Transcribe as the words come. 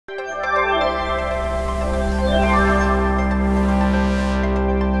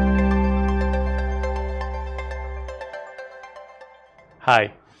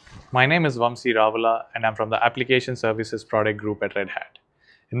My name is Vamsi Ravala and I'm from the Application Services Product Group at Red Hat.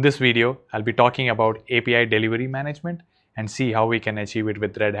 In this video, I'll be talking about API delivery management and see how we can achieve it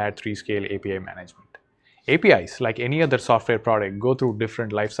with Red Hat 3Scale API management. APIs, like any other software product, go through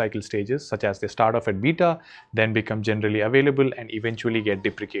different lifecycle stages, such as they start off at beta, then become generally available and eventually get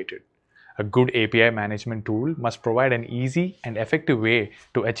deprecated. A good API management tool must provide an easy and effective way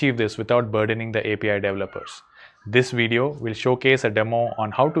to achieve this without burdening the API developers. This video will showcase a demo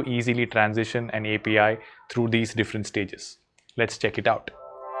on how to easily transition an API through these different stages. Let's check it out.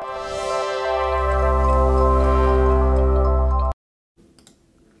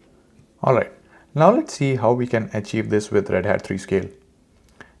 Alright, now let's see how we can achieve this with Red Hat 3Scale.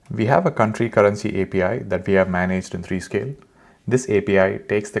 We have a country currency API that we have managed in 3Scale. This API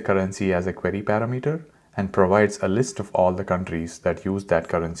takes the currency as a query parameter and provides a list of all the countries that use that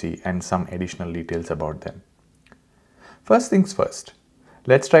currency and some additional details about them. First things first,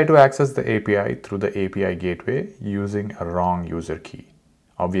 let's try to access the API through the API gateway using a wrong user key.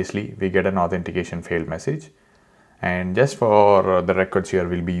 Obviously, we get an authentication failed message. And just for the records here,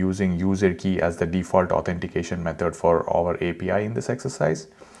 we'll be using user key as the default authentication method for our API in this exercise.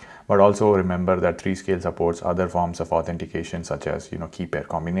 But also remember that 3Scale supports other forms of authentication such as key pair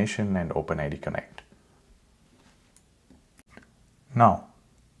combination and OpenID Connect. Now,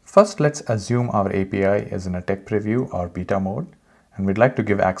 first let's assume our API is in a tech preview or beta mode, and we'd like to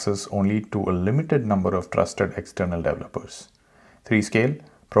give access only to a limited number of trusted external developers. 3Scale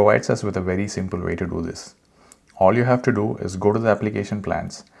provides us with a very simple way to do this. All you have to do is go to the application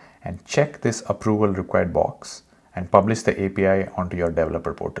plans and check this approval required box and publish the API onto your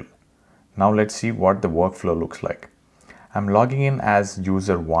developer portal. Now let's see what the workflow looks like. I'm logging in as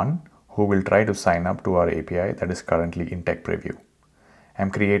user 1 who will try to sign up to our API that is currently in tech preview. I'm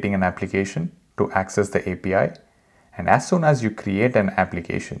creating an application to access the API, and as soon as you create an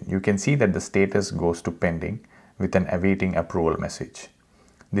application, you can see that the status goes to pending with an awaiting approval message.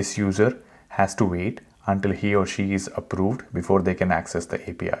 This user has to wait until he or she is approved before they can access the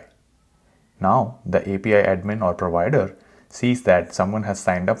API. Now, the API admin or provider sees that someone has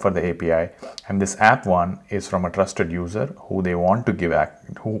signed up for the API and this app1 is from a trusted user who they want to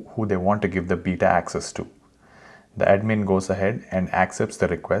give the beta access to. The admin goes ahead and accepts the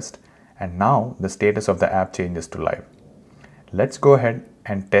request, and now the status of the app changes to live. Let's go ahead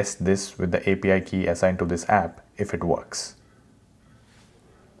and test this with the API key assigned to this app if it works.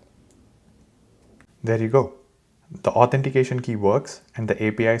 There you go. The authentication key works and the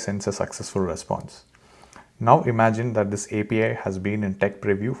API sends a successful response. Now imagine that this API has been in tech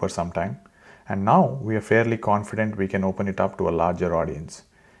preview for some time, and now we are fairly confident we can open it up to a larger audience.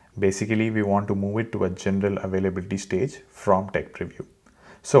 Basically, we want to move it to a general availability stage from tech preview.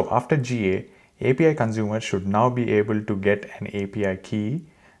 So after GA, API consumers should now be able to get an API key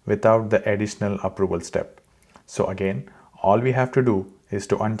without the additional approval step. So again, all we have to do is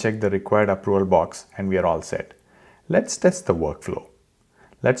to uncheck the required approval box and we are all set. Let's test the workflow.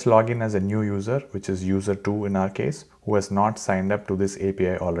 Let's log in as a new user, which is user 2 in our case, who has not signed up to this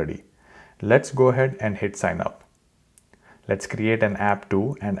API already. Let's go ahead and hit sign up. Let's create an app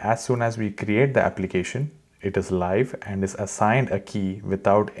 2, and as soon as we create the application, it is live and is assigned a key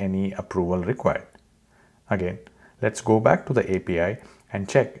without any approval required. Again, let's go back to the API and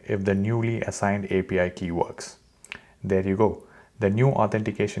check if the newly assigned API key works. There you go. The new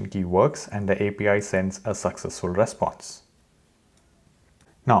authentication key works and the API sends a successful response.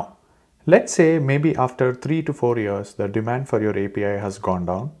 Now, let's say maybe after 3 to 4 years, the demand for your API has gone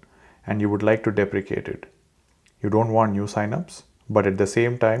down and you would like to deprecate it. You don't want new signups, but at the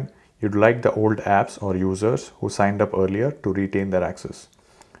same time, you'd like the old apps or users who signed up earlier to retain their access.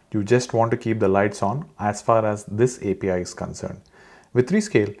 You just want to keep the lights on as far as this API is concerned. With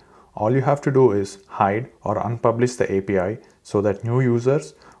 3Scale, all you have to do is hide or unpublish the API so that new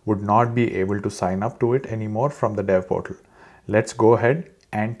users would not be able to sign up to it anymore from the dev portal. Let's go ahead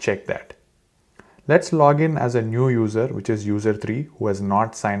and check that. Let's log in as a new user, which is user 3 who has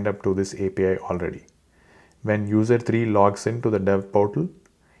not signed up to this API already. When user 3 logs into the dev portal,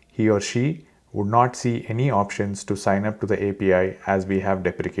 he or she would not see any options to sign up to the API as we have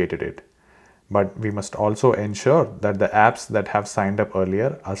deprecated it. But we must also ensure that the apps that have signed up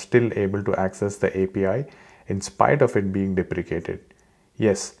earlier are still able to access the API in spite of it being deprecated.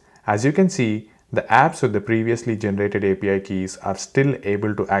 Yes, as you can see, the apps with the previously generated API keys are still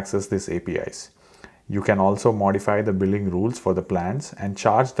able to access these APIs. You can also modify the billing rules for the plans and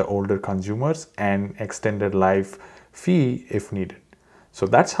charge the older consumers an extended life fee if needed. So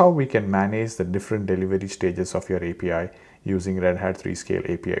that's how we can manage the different delivery stages of your API using Red Hat 3Scale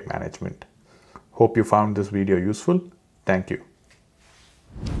API management. Hope you found this video useful. Thank you.